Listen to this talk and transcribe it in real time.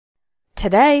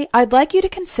Today, I'd like you to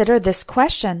consider this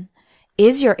question.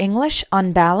 Is your English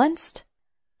unbalanced?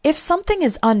 If something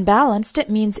is unbalanced, it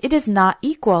means it is not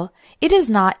equal. It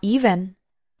is not even.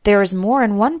 There is more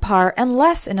in one part and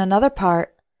less in another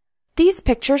part. These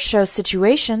pictures show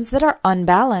situations that are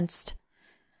unbalanced.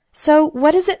 So,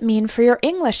 what does it mean for your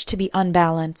English to be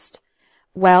unbalanced?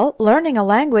 Well, learning a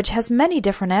language has many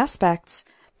different aspects.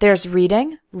 There's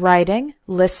reading, writing,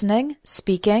 listening,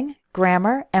 speaking,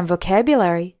 grammar, and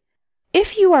vocabulary.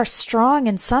 If you are strong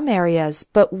in some areas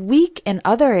but weak in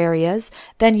other areas,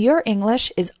 then your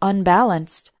English is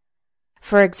unbalanced.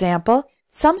 For example,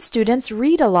 some students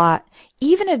read a lot,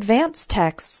 even advanced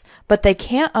texts, but they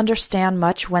can't understand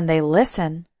much when they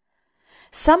listen.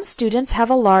 Some students have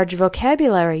a large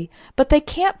vocabulary, but they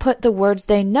can't put the words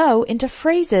they know into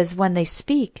phrases when they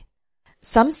speak.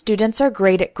 Some students are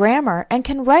great at grammar and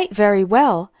can write very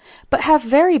well, but have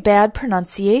very bad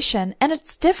pronunciation, and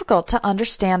it's difficult to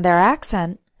understand their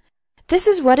accent. This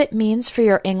is what it means for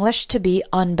your English to be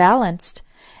unbalanced,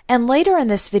 and later in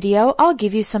this video I'll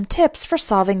give you some tips for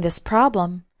solving this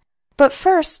problem. But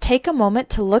first, take a moment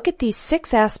to look at these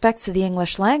 6 aspects of the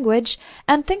English language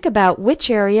and think about which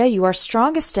area you are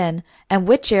strongest in and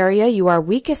which area you are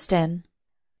weakest in.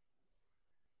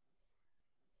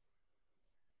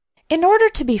 In order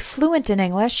to be fluent in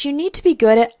English, you need to be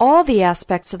good at all the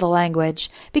aspects of the language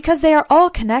because they are all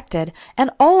connected and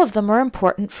all of them are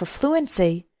important for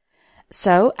fluency.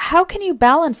 So, how can you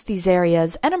balance these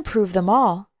areas and improve them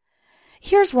all?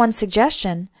 Here's one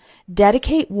suggestion.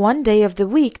 Dedicate one day of the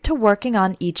week to working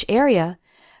on each area.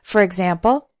 For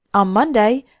example, on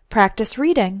Monday, practice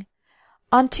reading.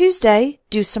 On Tuesday,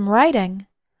 do some writing.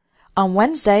 On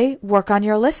Wednesday, work on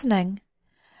your listening.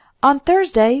 On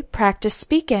Thursday, practice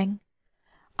speaking.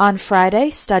 On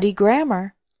Friday, study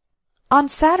grammar. On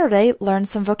Saturday, learn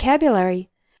some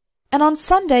vocabulary. And on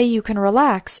Sunday, you can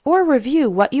relax or review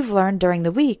what you've learned during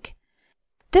the week.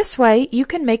 This way, you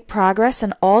can make progress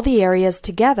in all the areas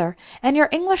together, and your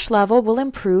English level will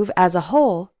improve as a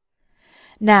whole.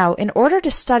 Now, in order to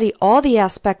study all the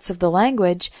aspects of the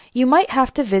language, you might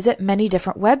have to visit many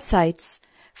different websites.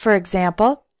 For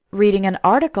example, reading an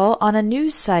article on a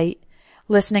news site,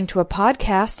 listening to a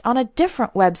podcast on a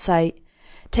different website,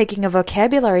 taking a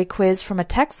vocabulary quiz from a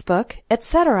textbook,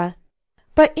 etc.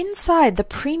 But inside the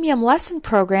premium lesson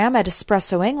program at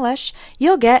Espresso English,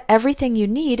 you'll get everything you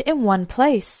need in one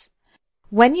place.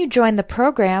 When you join the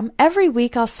program, every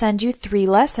week I'll send you 3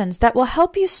 lessons that will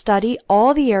help you study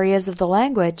all the areas of the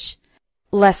language.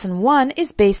 Lesson 1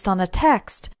 is based on a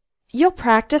text. You'll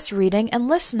practice reading and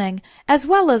listening, as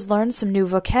well as learn some new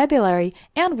vocabulary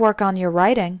and work on your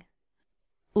writing.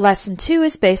 Lesson 2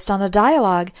 is based on a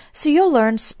dialogue, so you'll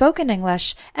learn spoken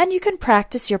English and you can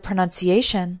practice your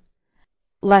pronunciation.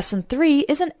 Lesson 3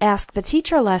 is an Ask the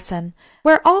Teacher lesson,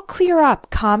 where I'll clear up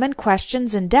common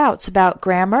questions and doubts about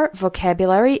grammar,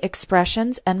 vocabulary,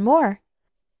 expressions, and more.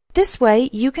 This way,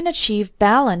 you can achieve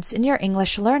balance in your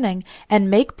English learning and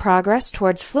make progress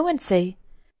towards fluency.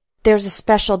 There's a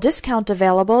special discount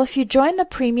available if you join the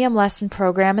premium lesson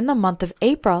program in the month of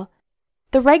April.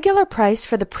 The regular price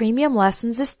for the premium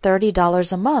lessons is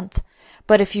 $30 a month.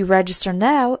 But if you register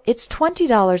now, it's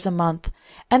 $20 a month,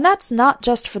 and that's not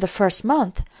just for the first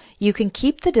month. You can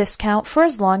keep the discount for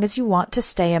as long as you want to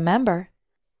stay a member.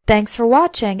 Thanks for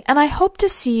watching, and I hope to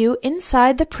see you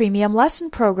inside the premium lesson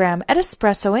program at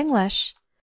Espresso English.